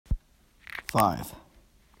5,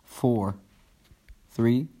 4,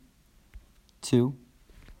 3, 2,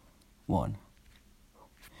 1.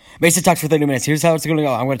 Basic talks for 30 minutes. Here's how it's going to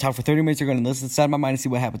go. I'm going to talk for 30 minutes. You're going to listen inside my mind and see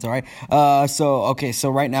what happens, all right?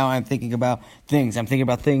 So right now I'm thinking about things. I'm thinking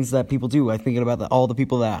about things that people do. I'm thinking about all the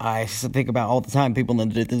people that I think about all the time. People in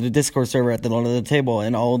the Discord server at the table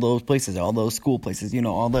and all those places, all those school places,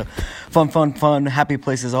 all the fun, happy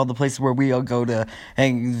places, all the places where we all go to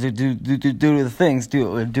hang, do the things,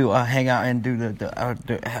 hang out and do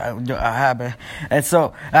the habit. And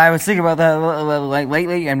so I was thinking about that like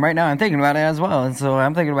lately, and right now I'm thinking about it as well. And so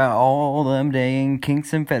I'm thinking about all them dang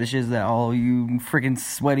kinks and fetishes that all you freaking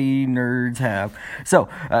sweaty nerds have. So,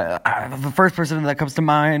 the first person that comes to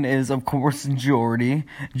mind is, of course, Jordy.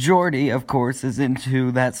 Jordy, of course, is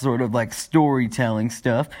into that sort of like storytelling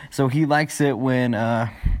stuff. So he likes it when,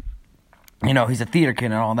 he's a theater kid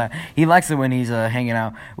and all that. He likes it when he's hanging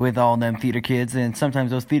out with all them theater kids, and sometimes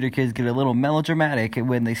those theater kids get a little melodramatic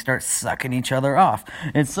when they start sucking each other off.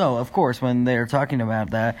 And so, of course, when they're talking about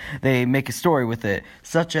that, they make a story with it,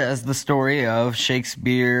 such as the story of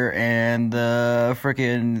Shakespeare and the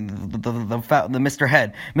Mr.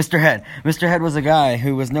 Head. Mr. Head was a guy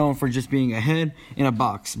who was known for just being a head in a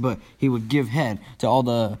box, but he would give head to all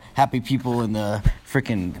the happy people in the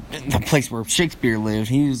place where Shakespeare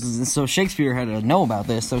lived. So Shakespeare had to know about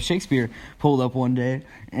this. So Shakespeare pulled up one day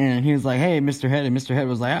and he was like, "Hey, Mr. Head," and Mr. Head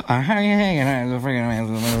was like, "Oh, how are you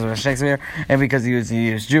hanging?" Shakespeare, and because he was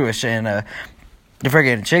Jewish, and the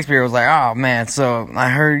friggin' Shakespeare was like, "Oh man, so I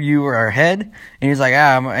heard you were a head," and he's like,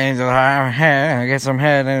 "I'm a head, I get some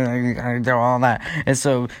head, and I do all that." And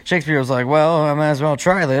so Shakespeare was like, "Well, I might as well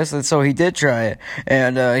try this," and so he did try it,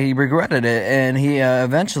 and he regretted it, and he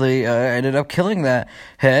eventually ended up killing that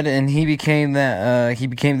head, and he became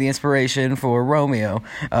the inspiration for Romeo.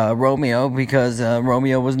 Because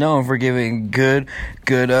Romeo was known for giving good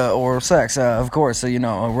oral sex, of course. So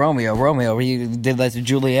Romeo, he did that to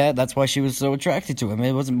Juliet. That's why she was so attracted to him.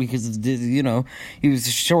 It wasn't because he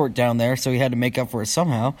was short down there, so he had to make up for it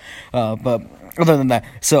somehow. But other than that,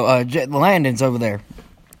 so Landon's over there.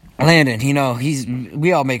 Landon,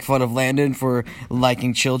 we all make fun of Landon for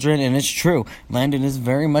liking children, and it's true. Landon is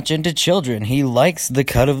very much into children. He likes the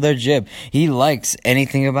cut of their jib. He likes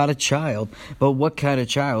anything about a child. But what kind of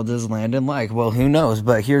child does Landon like? Well, who knows?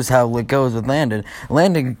 But here's how it goes with Landon.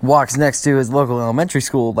 Landon walks next to his local elementary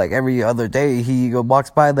school like every other day. He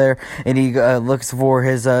walks by there, and he looks for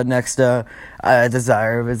his next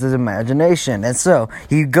desire of his imagination. And so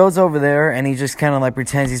he goes over there, and he just kind of like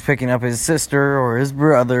pretends he's picking up his sister or his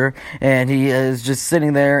brother, and he is just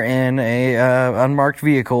sitting there in a unmarked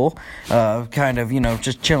vehicle,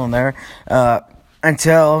 just chilling there,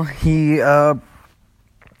 until he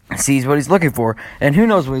sees what he's looking for. And who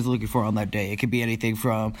knows what he's looking for on that day? It could be anything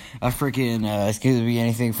from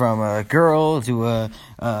a girl to a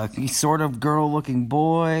sort of girl-looking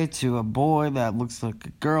boy, to a boy that looks like a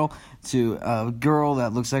girl, to a girl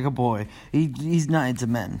that looks like a boy. He's not into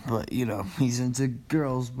men, but he's into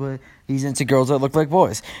girls, but he's into girls that look like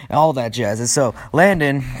boys, all that jazz. And so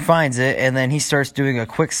Landon finds it, and then he starts doing a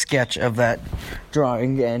quick sketch of that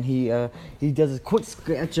drawing, and he does a quick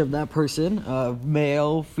sketch of that person,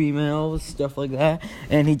 male, female, stuff like that,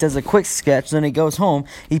 and he does a quick sketch. Then he goes home,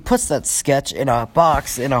 he puts that sketch in a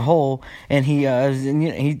box, in a hole, and he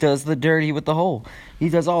does the dirty with the hole. He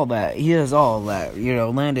does all that.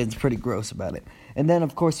 Landon's pretty gross about it. And then,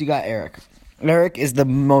 of course, you got Eric. Eric is the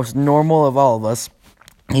most normal of all of us.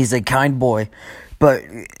 He's a kind boy. But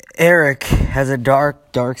Eric has a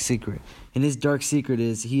dark secret. And his dark secret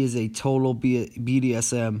is he is a total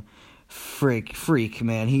BDSM freak,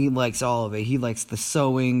 man. He likes all of it. He likes the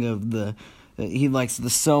sewing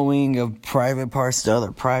of private parts to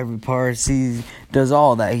other private parts. He does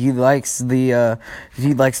all that. He likes to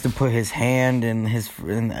put his hand in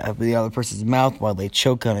the other person's mouth while they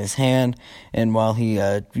choke on his hand, and while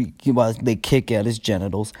they kick at his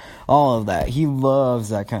genitals. All of that. He loves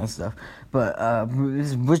that kind of stuff. But, it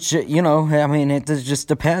just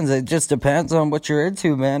depends. It just depends on what you're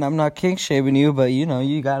into, man. I'm not kink shaming you, but,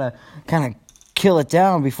 you gotta kind of kill it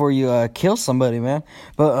down before you kill somebody, man.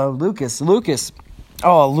 But Lucas,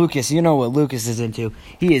 you know what Lucas is into.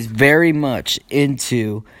 He is very much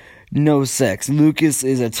into no sex. Lucas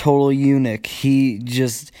is a total eunuch. He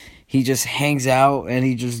just hangs out, and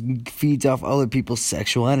he just feeds off other people's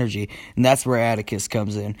sexual energy. And that's where Atticus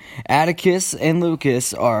comes in. Atticus and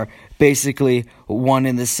Lucas are basically one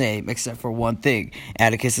and the same, except for one thing.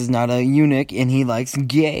 Atticus is not a eunuch, and he likes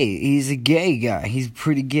gay. He's a gay guy. He's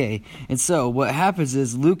pretty gay. And so what happens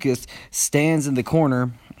is Lucas stands in the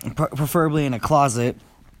corner, preferably in a closet,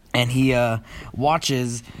 and he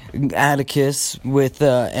watches Atticus with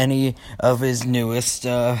any of his newest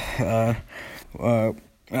hookups.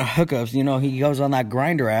 You know, he goes on that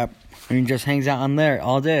Grindr app and he just hangs out on there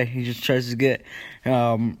all day. He just tries to get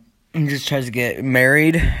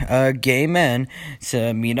married gay men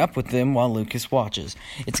to meet up with them while Lucas watches.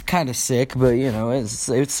 It's kind of sick, but you know, it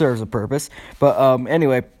serves a purpose. But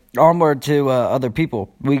anyway, onward to other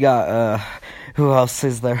people. We got who else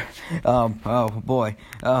is there? Oh boy.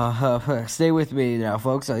 Stay with me now,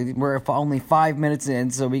 folks. We're only 5 minutes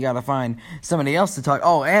in, so we gotta find somebody else to talk.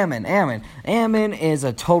 Oh, Ammon. Ammon is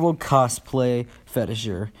a total cosplay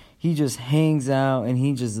fetisher. He just hangs out and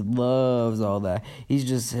he just loves all that. He's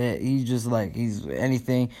just like, he's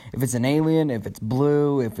anything. If it's an alien, if it's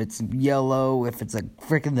blue, if it's yellow, if it's a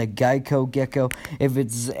freaking the Geico gecko, if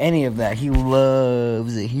it's any of that, he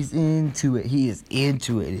loves it. He's into it. He is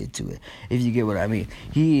into it. If you get what I mean.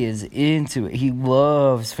 He is into it. He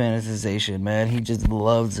loves fantasization, man. He just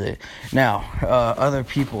loves it. Now, other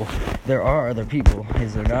people. There are other people,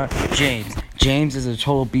 is there not? James is a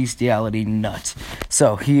total bestiality nut.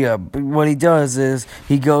 So what he does is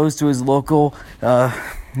he goes to his local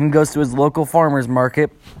farmers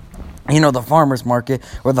market. You know, the farmers market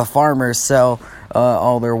where the farmers sell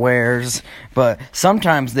all their wares, but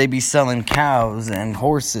sometimes they be selling cows and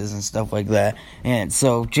horses and stuff like that. And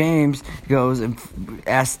so James goes and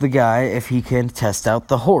asks the guy if he can test out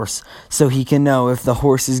the horse so he can know if the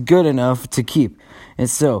horse is good enough to keep. And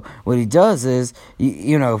so what he does is,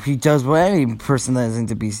 he does what any person that is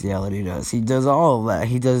into bestiality does. He does all of that.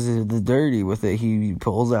 He does the dirty with it. He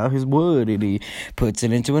pulls out his wood and he puts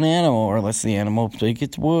it into an animal, or lets the animal take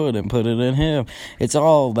its wood and put it in him. It's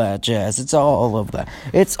all that jazz. It's all of that.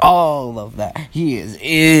 He is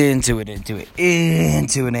into it.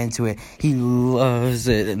 He loves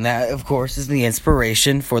it. And that, of course, is the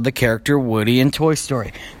inspiration for the character Woody in Toy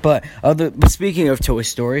Story. But speaking of Toy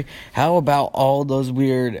Story, how about all those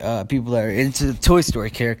weird people that are into the Toy Story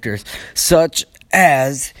characters, such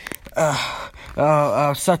as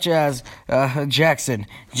Jackson.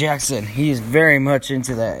 He is very much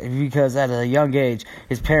into that, because at a young age,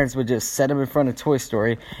 his parents would just set him in front of Toy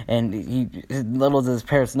Story, and little does his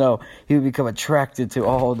parents know, he would become attracted to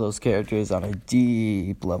all those characters on a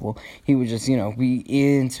deep level. He would just, be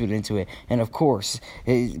into it. And of course,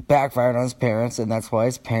 it backfired on his parents, and that's why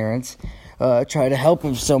his parents try to help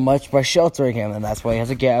him so much by sheltering him, and that's why he has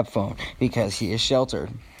a Gab phone, because he is sheltered.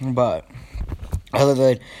 But other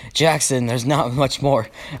than Jackson, there's not much more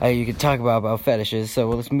you can talk about fetishes, so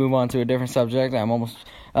let's move on to a different subject. I'm almost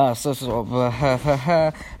this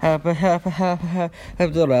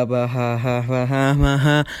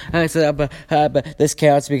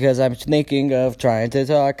counts because I'm thinking of trying to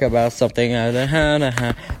talk about something. Okay.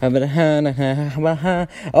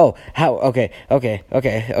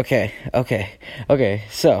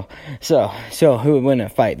 So who would win a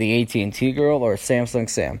fight, the AT&T girl or Samsung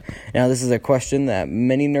Sam? Now, this is a question that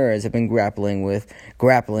many nerds have been grappling with.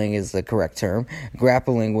 Grappling is the correct term.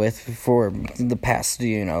 Grappling with for the past,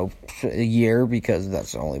 a year, because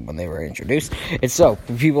that's only when they were introduced. And so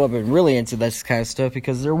people have been really into this kind of stuff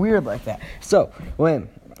because they're weird like that. So when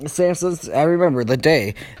I remember the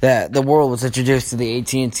day that the world was introduced to the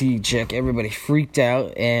AT&T chick, everybody freaked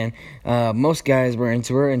out, and most guys were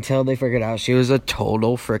into her until they figured out she was a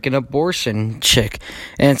total freaking abortion chick.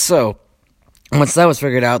 And so once that was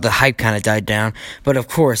figured out, the hype kind of died down. But of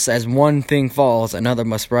course, as one thing falls, another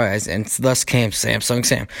must rise, and thus came Samsung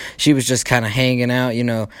Sam. She was just kind of hanging out,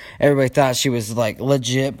 everybody thought she was,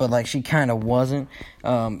 legit, but, she kind of wasn't.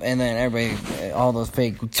 And then everybody, all those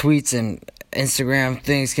fake tweets and Instagram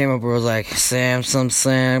things came up where it was like, Samsung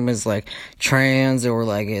Sam is, trans, or,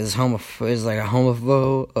 is a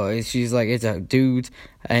homophobe, or she's, it's a dude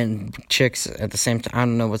and chicks at the same time. I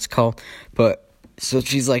don't know what's called, but so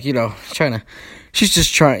she's she's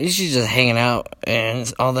just hanging out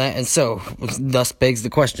and all that. And so, thus begs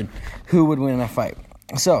the question, who would win in a fight?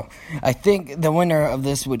 So, I think the winner of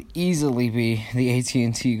this would easily be the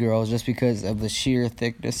AT&T girl, just because of the sheer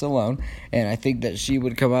thickness alone. And I think that she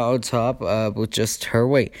would come out on top with just her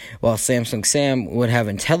weight. While Samsung Sam would have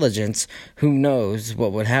intelligence, who knows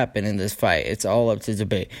what would happen in this fight. It's all up to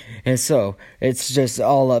debate. And so, it's just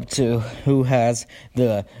all up to who has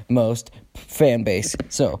the most fan base.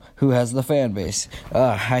 So, who has the fan base?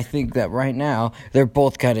 I think that right now, they're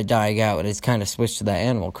both kind of dying out, and it's kind of switched to that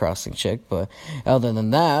Animal Crossing chick. But other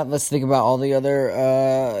than that, let's think about all the other,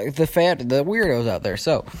 the weirdos out there.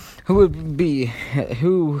 So, who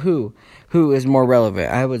who is more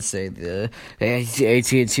relevant? I would say the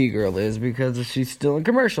AT&T girl is, because she's still in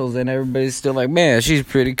commercials and everybody's still like, man, she's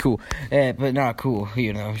pretty cool. But not cool,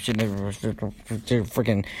 you know. She never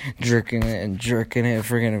freaking jerking it,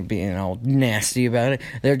 freaking being all nasty about it.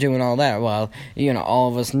 They're doing all that while, you know, all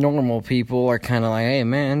of us normal people are kind of like, hey,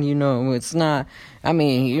 man, you know, it's not, I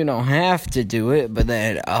mean, you don't have to do it, but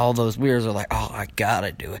then all those weirdos are like, oh, I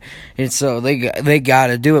gotta do it. And so they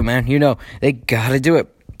gotta do it, man. You know, they gotta do it.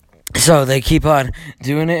 So they keep on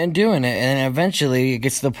doing it, and eventually it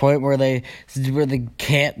gets to the point where they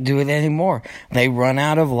can't do it anymore. They run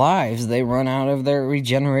out of lives. They run out of their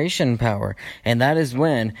regeneration power, and that is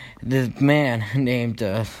when the man named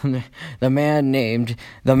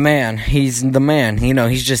He's the man. You know,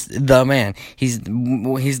 he's just the man. He's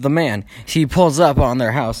the man. He pulls up on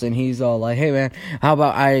their house, and he's all like, "Hey, man, how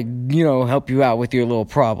about I, you know, help you out with your little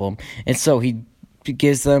problem?" And so he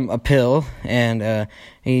gives them a pill, and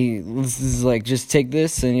he's like, just take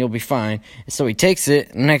this and you'll be fine. So he takes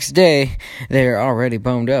it. Next day, they're already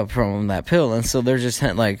boned up from that pill, and so they're just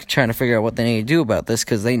like trying to figure out what they need to do about this,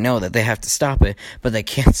 because they know that they have to stop it, but they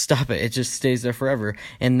can't stop it. It just stays there forever.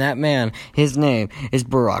 And that man, his name is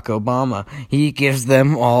Barack Obama. He gives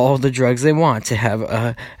them all the drugs they want to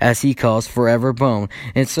have, as he calls, forever bone.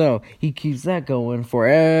 And so he keeps that going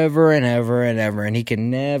forever and ever and ever, and he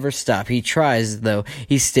can never stop. He tries, though.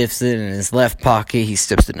 He stiffs it in his left pocket. He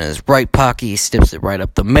stiffs it in his right pocket. He stiffs it right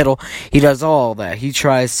up the middle. He does all that. He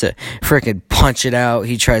tries to freaking punch it out.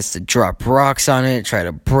 He tries to drop rocks on it, try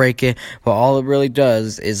to break it, but all it really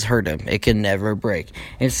does is hurt him. It can never break.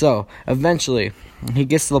 And so eventually he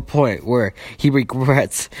gets to the point where he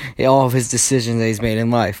regrets all of his decisions that he's made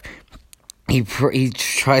in life. He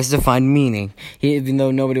tries to find meaning, even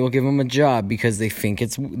though nobody will give him a job, because they think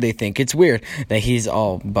it's weird that he's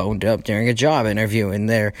all boned up during a job interview, and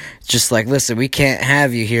they're just like, listen, we can't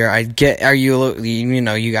have you here. You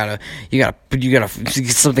gotta get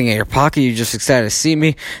something in your pocket. You just excited to see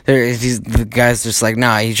me. The guy's just like,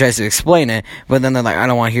 nah. He tries to explain it, but then they're like, I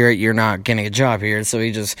don't want to hear it. You're not getting a job here. So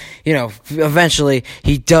he just, eventually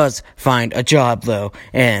he does find a job, though,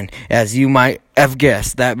 and as you might have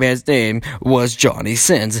guessed, that man's name was Johnny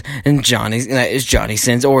Sins, and that is Johnny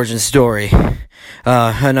Sins' origin story.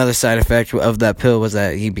 Another side effect of that pill was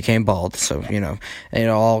that he became bald, so, it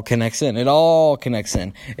all connects in.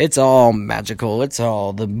 It's all magical. It's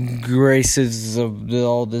all the graces of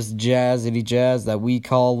all this jazzity jazz that we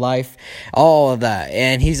call life. All of that.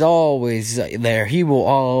 And he's always there. He will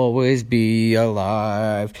always be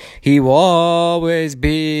alive. He will always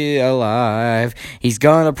be alive. He's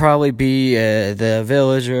gonna probably be the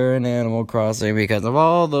villager in Animal Crossing because of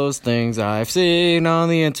all those things I've seen on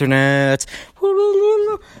the internet.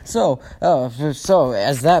 So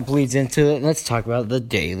as that bleeds into it, let's talk about the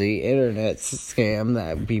daily internet scam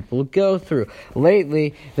that people go through.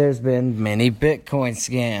 Lately, there's been many Bitcoin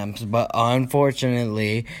scams, but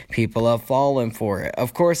unfortunately, people have fallen for it.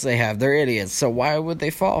 Of course they have. They're idiots. So why would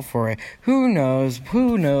they fall for it? Who knows?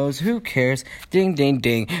 Who cares? Ding, ding,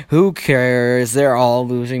 ding. Who cares? They're all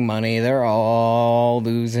losing money. They're all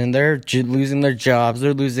losing. They're losing their jobs.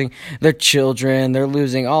 They're losing their children. They're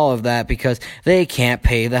losing all of that because they can't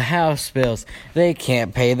pay the house bills. They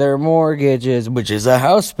can't pay their mortgages, which is a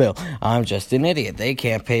house bill. I'm just an idiot. They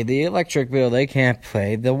can't pay the electric bill. They can't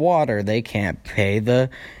pay the water. They can't pay the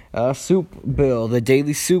soup bill, the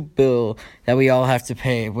daily soup bill that we all have to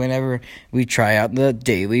pay whenever we try out the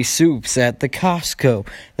daily soups at the Costco.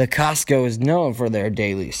 The Costco is known for their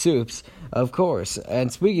daily soups, of course.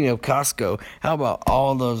 And speaking of Costco, how about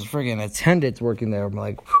all those friggin' attendants working there? I'm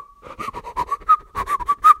like,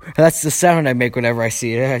 that's the sound I make whenever I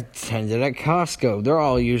see it. Attended at Costco. They're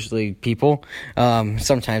all usually people.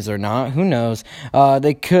 Sometimes they're not. Who knows?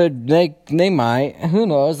 They might. Who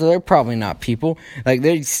knows? They're probably not people. Like,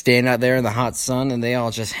 they stand out there in the hot sun and they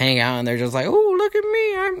all just hang out and they're just like, oh, look at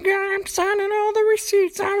me. I'm signing all the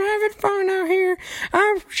receipts. I'm having fun out here.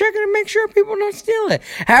 I'm checking to make sure people don't steal it.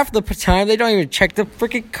 Half the time, they don't even check the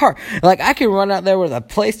freaking cart. Like, I can run out there with a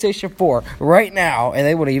PlayStation 4 right now and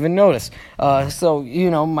they wouldn't even notice. So,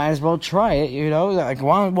 might as well try it, like,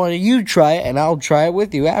 why don't you try it and I'll try it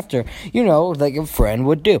with you after, like a friend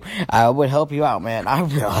would do. I would help you out, man. I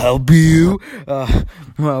will help you.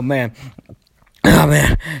 Well, man, Oh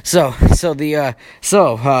man,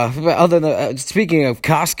 other than speaking of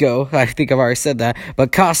Costco, I think I've already said that,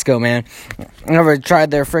 but Costco, man, ever tried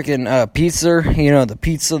their freaking pizza? You know, the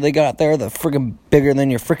pizza they got there, the freaking bigger than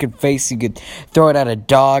your freaking face. You could throw it at a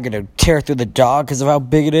dog and it would tear through the dog because of how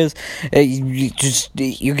big it is.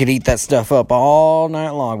 You could eat that stuff up all night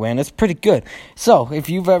long, man. It's pretty good. So if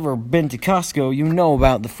you've ever been to Costco, you know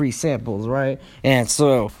about the free samples, right? And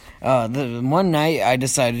so. The one night I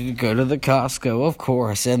decided to go to the Costco, of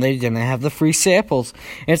course, and they didn't have the free samples.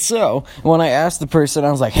 And so, when I asked the person,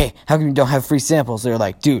 I was like, hey, how come you don't have free samples? They're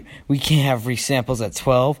like, dude, we can't have free samples at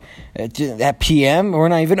 12 at p.m. We're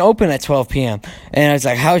not even open at 12 p.m. And I was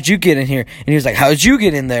like, how'd you get in here? And he was like, how'd you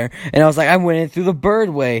get in there? And I was like, I went in through the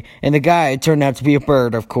bird way. And the guy turned out to be a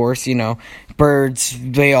bird, of course, you know. Birds,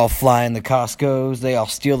 they all fly in the Costco's. They all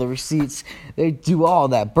steal the receipts. They do all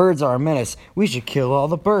that. Birds are a menace. We should kill all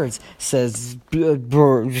the birds, says Joe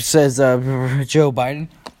Biden.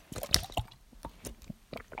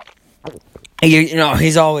 You know,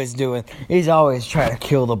 he's always trying to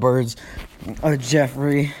kill the birds.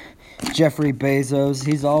 Jeffrey Bezos,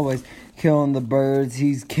 he's always killing the birds.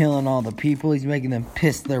 He's killing all the people. He's making them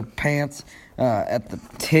piss their pants at the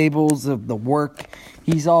tables of the work.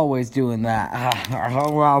 He's always doing that. He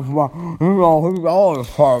always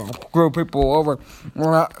screw people over.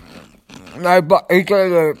 He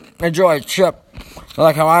can enjoy a chip,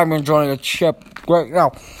 like how I'm enjoying a chip right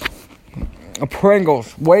now. A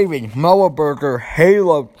Pringles, waving, Moa Burger,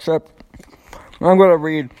 Halo chip. I'm going to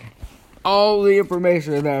read all the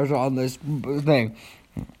information that is on this thing.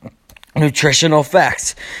 Nutritional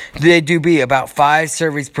facts. They do be about 5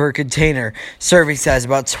 servings per container. Serving size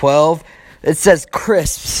about 12. It says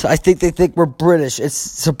crisps. I think they think we're British. It's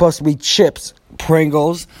supposed to be chips.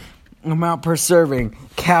 Pringles. Amount per serving.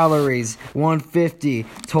 Calories 150.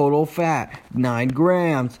 Total fat 9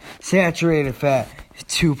 grams. Saturated fat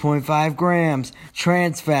 2.5 grams.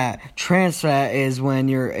 Trans fat. Trans fat is when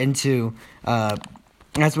you're into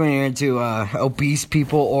obese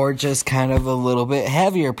people or just kind of a little bit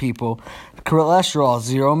heavier people. Cholesterol,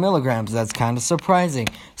 0 milligrams. That's kind of surprising.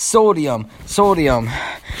 Sodium.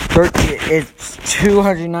 It's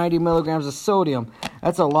 290 milligrams of sodium.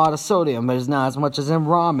 That's a lot of sodium, but it's not as much as in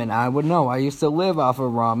ramen. I would know. I used to live off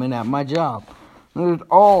of ramen at my job. There's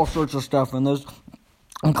all sorts of stuff in those,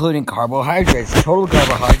 including carbohydrates. Total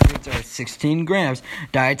carbohydrates are 16 grams.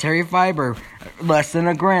 Dietary fiber, less than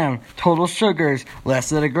a gram. Total sugars, less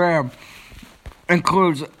than a gram.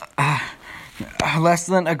 Includes less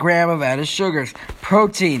than a gram of added sugars.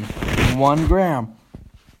 Protein, 1 gram.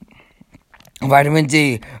 Vitamin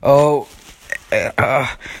D, 0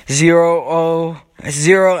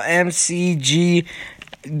 mcg,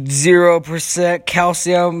 0%.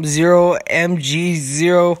 Calcium, 0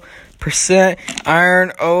 mg, 0%.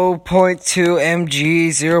 Iron, 0.2 mg,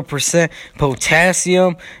 0%.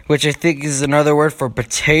 Potassium, which I think is another word for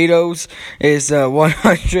potatoes, is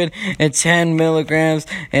 110 milligrams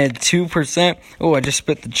and 2%. Oh, I just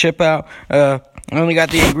spit the chip out. I only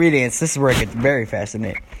got the ingredients. This is where it gets very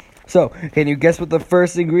fascinating. So, can you guess what the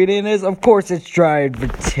first ingredient is? Of course, it's dried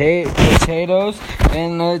potatoes,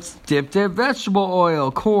 and it's dipped in vegetable oil,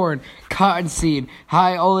 corn, cottonseed,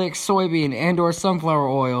 high oleic soybean, and/or sunflower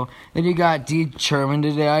oil. Then you got determined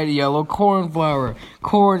yellow corn flour,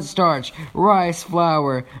 cornstarch, rice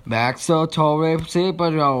flour,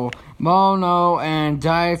 maxotolrepsipidol, mono, and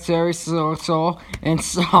dietary salt and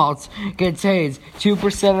salt. Contains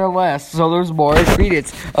 2% or less, so there's more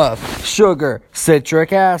ingredients of sugar,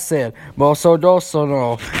 citric acid,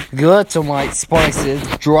 mosodosanol, glutamate spices,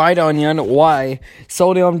 dried onion, whey,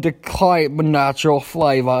 sodium dichloride natural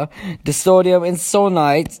flavor, disodium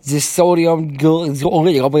isonite, disodium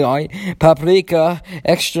paprika,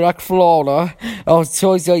 extract flora,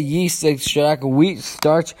 soya yeast extract, wheat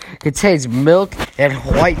starch. Contains milk and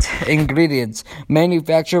white ingredients.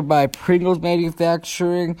 Manufactured by Pringles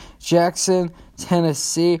Manufacturing, Jackson,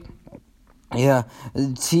 Tennessee. Yeah,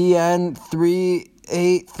 TN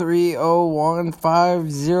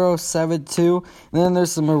 383015072. Then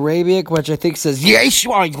there's some Arabic, which I think says yes,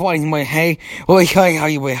 my hey, and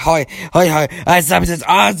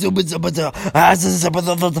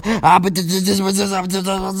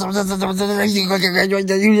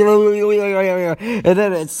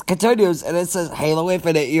then it continues and it says Halo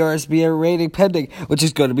Infinite ERSB rating pending, which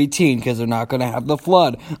is going to be teen because they're not going to have the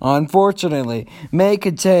flood, unfortunately. May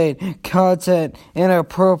contain content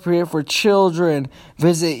inappropriate for children.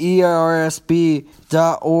 Visit ersb.org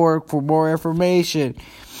for more information.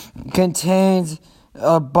 Contains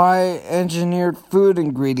a bioengineered food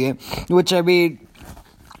ingredient, which I mean,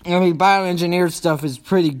 I mean, bioengineered stuff is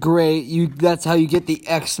pretty great. That's how you get the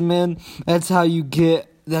X-Men. That's how you get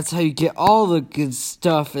all the good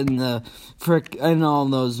stuff in all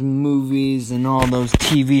those movies and all those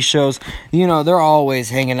TV shows. They're always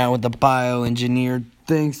hanging out with the bioengineered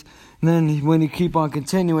things. And then when you keep on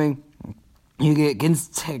continuing, you get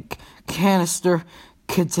canister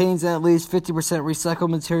contains at least 50% recycled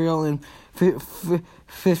material and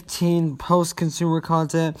 15 post-consumer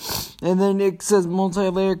content. And then it says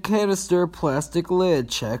multi-layer canister, plastic lid,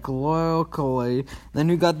 check locally. Then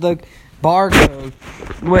you got the barcode,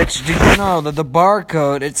 which, did you know that the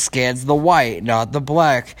barcode, it scans the white, not the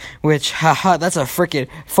black, which, that's a freaking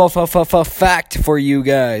fact for you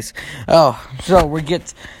guys.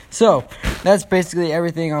 So that's basically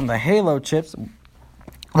everything on the Halo chips.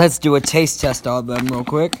 Let's do a taste test on them real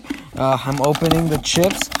quick. I'm opening the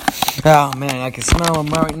chips. Oh, man, I can smell them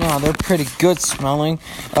right now. They're pretty good smelling.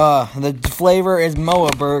 The flavor is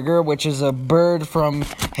Moa Burger, which is a bird from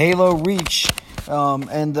Halo Reach.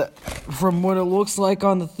 From what it looks like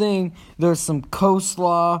on the thing, there's some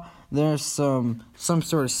coleslaw, there's some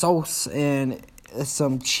sort of sauce, and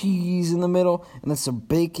some cheese in the middle, and there's some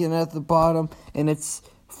bacon at the bottom, and it's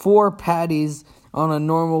 4 patties on a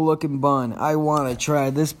normal-looking bun. I want to try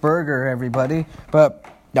this burger, everybody, but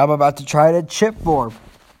I'm about to try the chip form.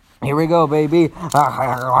 Here we go, baby. It's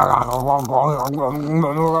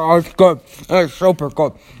good. It's super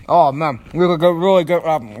good. Oh, man. Really good.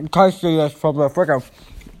 Tasty this from the freaking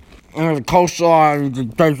the coleslaw.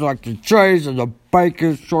 It tastes like the cheese and the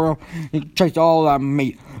bacon, sort of. You taste all that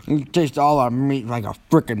meat. You taste all that meat like a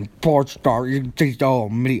freaking pork star. You can taste all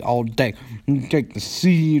the meat all day. You take the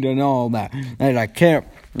seed and all that. And I can't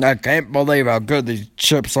believe how good these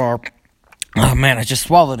chips are. Oh, man, I just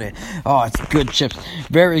swallowed it. Oh, it's good chips.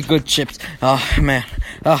 Very good chips. Oh, man.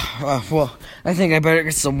 Well, I think I better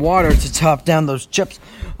get some water to top down those chips.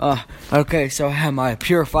 Okay, so I have my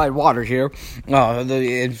purified water here.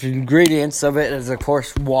 The ingredients of it is, of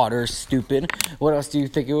course, water. Stupid. What else do you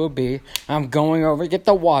think it would be? I'm going over to get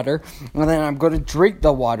the water, and then I'm going to drink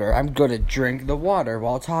the water. I'm going to drink the water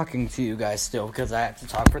while talking to you guys still, because I have to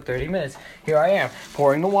talk for 30 minutes. Here I am,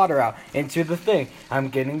 pouring the water out into the thing. I'm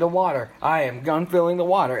getting the water. I am unfilling the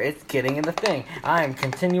water. It's getting in the thing. I am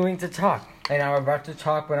continuing to talk. And I'm about to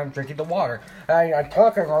talk when I'm drinking the water. I'm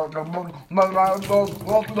talking.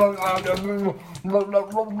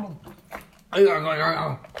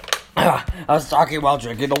 I was talking while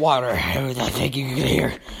drinking the water. I think you can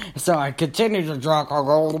hear. So I continue to drink.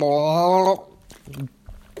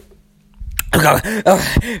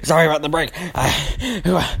 Sorry about the break.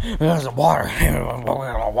 There's water.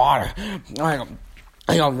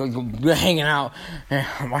 We're hanging out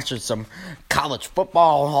and watching some college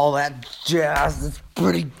football and all that jazz. It's a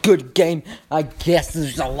pretty good game. I guess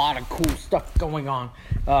there's a lot of cool stuff going on.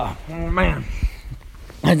 Man.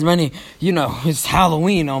 As many, it's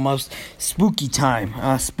Halloween almost. Spooky time.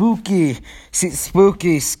 Spooky,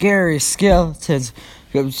 scary skeletons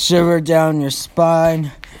shiver down your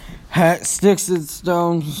spine. Sticks and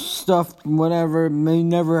stones, stuff, whatever, may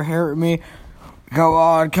never hurt me. Go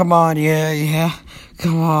on, come on, yeah.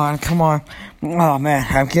 Come on. Oh, man,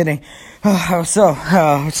 I'm kidding. So,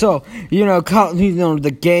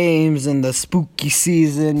 the games and the spooky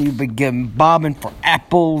season, you begin bobbing for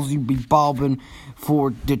apples, you be bobbing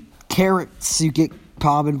for the carrots, you get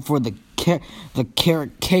bobbing for the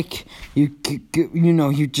carrot cake, you're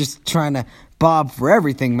just trying to bob for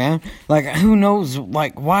everything, man. Like, who knows,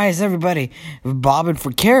 why is everybody bobbing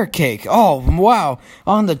for carrot cake? Oh, wow.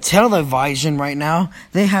 On the television right now,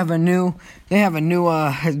 they have a new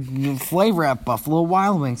flavor at Buffalo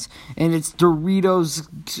Wild Wings, and it's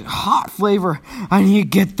Doritos hot flavor. I need to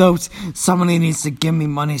get those. Somebody needs to give me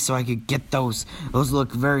money so I could get those. Those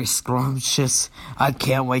look very scrumptious. I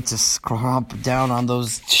can't wait to scrump down on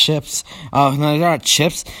those chips. No, they're not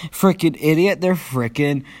chips. Freaking idiot.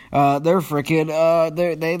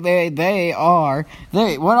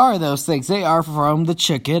 What are those things? They are from the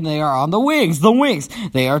chicken. They are on the wings.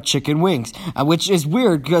 They are chicken wings, which is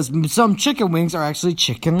weird because some chicken wings are actually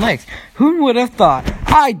chicken legs. Who would have thought?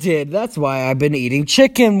 I did. That's why I've been eating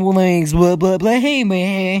chicken wings. Blah, blah, blah. Hey,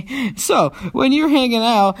 man. So, when you're hanging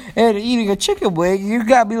out and eating a chicken wing, you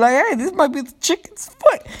gotta be like, hey, this might be the chicken's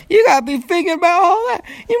foot. You gotta be thinking about all that.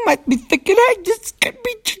 You might be thinking, hey, this could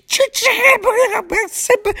be chicken.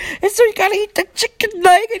 And so you gotta eat the chicken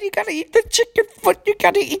leg, and you gotta eat the chicken foot. You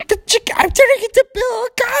gotta eat the chicken. I'm turning into Bill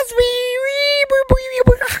Cosby.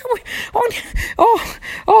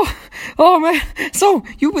 Oh, man. So,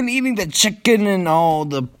 you've been eating the chicken, and all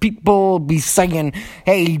the people be saying,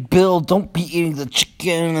 hey, Bill, don't be eating the chicken.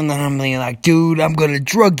 chicken, and then I'm like, dude, I'm gonna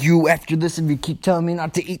drug you after this if you keep telling me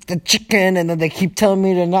not to eat the chicken, and then they keep telling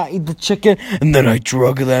me to not eat the chicken, and then I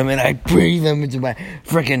drug them, and I bring them into my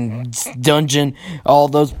freaking dungeon, all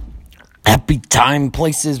those happy time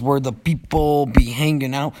places where the people be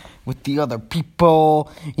hanging out with the other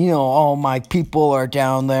people. All my people are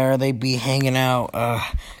down there. They be hanging out,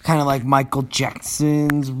 kind of like Michael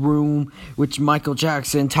Jackson's room, which Michael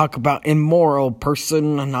Jackson talk about immoral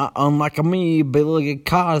person, not unlike me, Billy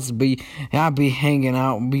Cosby. I be hanging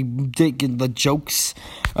out and be taking the jokes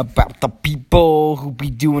about the people who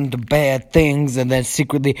be doing the bad things, and then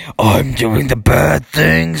secretly, I'm doing the bad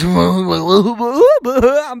things.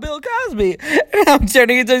 I'm Bill Cosby. I'm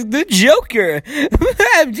turning into the Joker.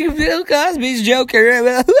 I'm Bill Cosby's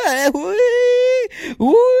Joker.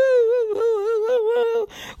 Woo!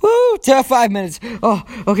 5 minutes. Oh,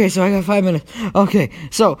 okay, so I got 5 minutes. Okay,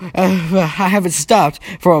 so I haven't stopped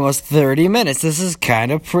for almost 30 minutes. This is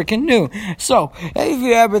kind of freaking new. So, if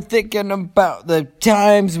you ever thinking about the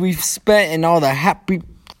times we've spent and all the happy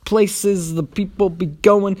places the people be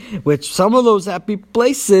going, which some of those happy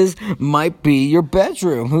places might be your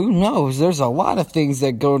bedroom. Who knows? There's a lot of things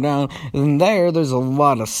that go down in there. There's a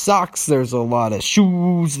lot of socks. There's a lot of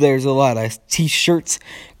shoes. There's a lot of t-shirts,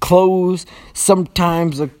 clothes,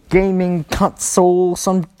 sometimes a gaming console,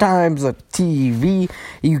 sometimes a TV.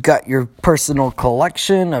 You got your personal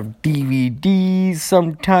collection of DVDs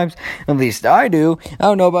sometimes. At least I do. I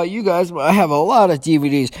don't know about you guys, but I have a lot of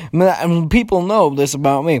DVDs. People know this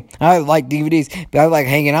about me. I like DVDs. I like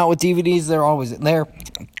hanging out with DVDs. They're always there.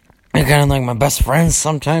 They're kind of like my best friends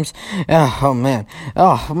sometimes. Oh,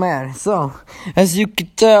 man. So, as you can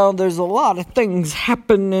tell, there's a lot of things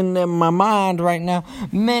happening in my mind right now,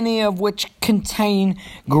 many of which contain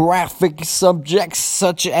graphic subjects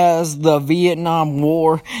such as the Vietnam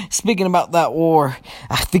War. Speaking about that war,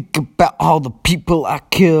 I think about all the people I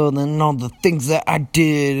killed and all the things that I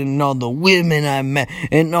did and all the women I met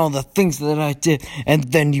and all the things that I did. And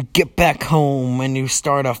then you get back home and you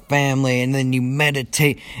start a family and then you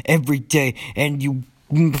meditate every day, and you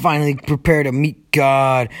finally prepare to meet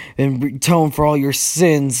God and atone for all your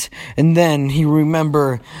sins, and then you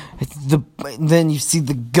remember then you see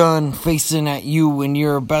the gun facing at you and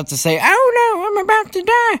you're about to say, oh no, I'm about to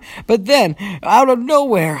die, but then out of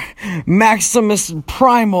nowhere, Maximus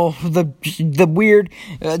Primal, the weird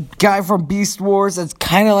guy from Beast Wars that's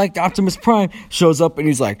kind of like Optimus Prime, shows up, and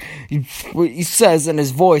he's like, he says in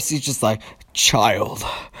his voice, he's just like, child,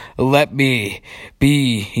 let me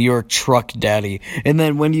be your truck daddy. And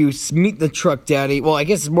then when you meet the truck daddy, well, I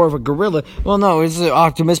guess it's more of a gorilla. Well, no, it's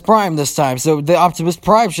Optimus Prime this time. So the Optimus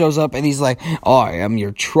Prime shows up and he's like, I am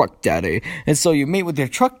your truck daddy. And so you meet with your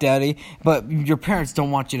truck daddy, but your parents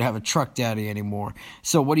don't want you to have a truck daddy anymore.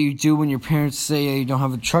 So what do you do when your parents say you don't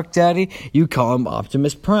have a truck daddy? You call him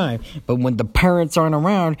Optimus Prime. But when the parents aren't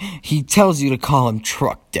around, he tells you to call him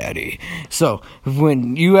truck daddy. So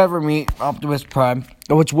when you ever meet Optimus Prime,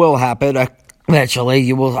 which will happen, eventually,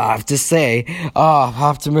 you will have to say,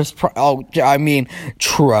 Optimus Prime,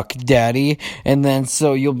 Truck Daddy. And then,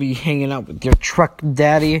 so you'll be hanging out with your Truck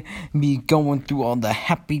Daddy, be going through all the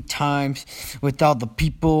happy times with all the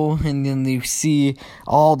people, and then you see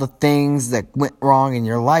all the things that went wrong in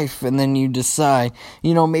your life, and then you decide,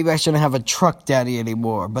 maybe I shouldn't have a Truck Daddy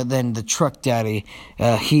anymore. But then the Truck Daddy,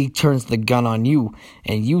 he turns the gun on you,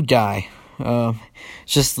 and you die.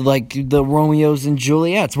 Just like the Romeos and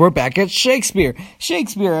Juliets. We're back at Shakespeare.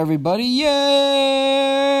 Shakespeare, everybody. Yeah!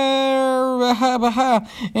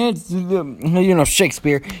 It's,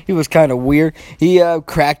 Shakespeare, he was kind of weird. He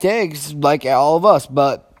cracked eggs like all of us.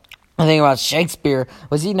 But the thing about Shakespeare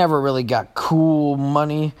was he never really got cool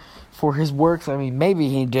money for his works. Maybe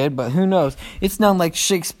he did, but who knows? It's not like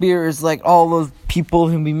Shakespeare is like all those people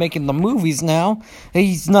who be making the movies now.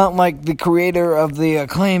 He's not like the creator of the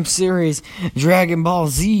acclaimed series Dragon Ball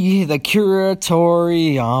Z, the Akira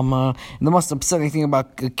Toriyama. And the most upsetting thing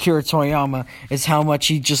about Akira Toriyama is how much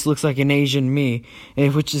he just looks like an Asian me,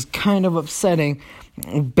 which is kind of upsetting.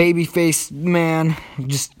 Babyface man,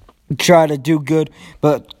 just try to do good,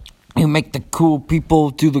 but you make the cool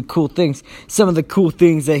people do the cool things. Some of the cool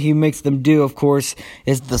things that he makes them do, of course,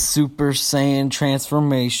 is the Super Saiyan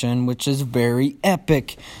transformation, which is very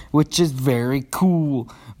epic, which is very cool,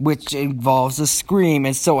 which involves a scream.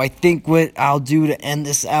 And so I think what I'll do to end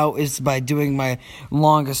this out is by doing my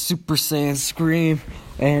longest Super Saiyan scream,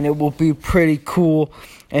 and it will be pretty cool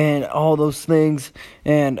and all those things,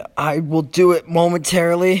 and I will do it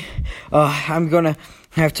momentarily. I'm gonna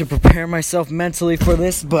I have to prepare myself mentally for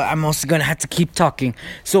this, but I'm also going to have to keep talking.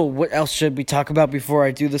 So what else should we talk about before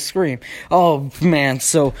I do the scream? Oh, man,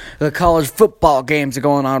 so the college football games are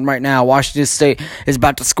going on right now. Washington State is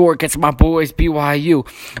about to score against my boys, BYU,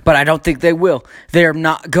 but I don't think they will. They're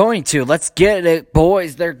not going to. Let's get it,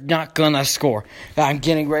 boys. They're not going to score. I'm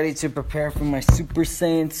getting ready to prepare for my Super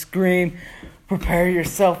Saiyan scream. Prepare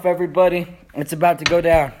yourself, everybody. It's about to go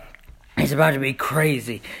down. It's about to be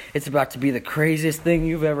crazy. It's about to be the craziest thing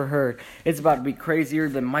you've ever heard. It's about to be crazier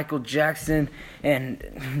than Michael Jackson and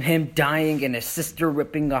him dying and his sister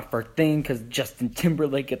ripping off her thing because Justin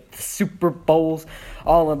Timberlake at the Super Bowls.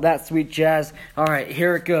 All of that sweet jazz. All right,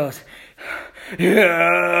 here it goes.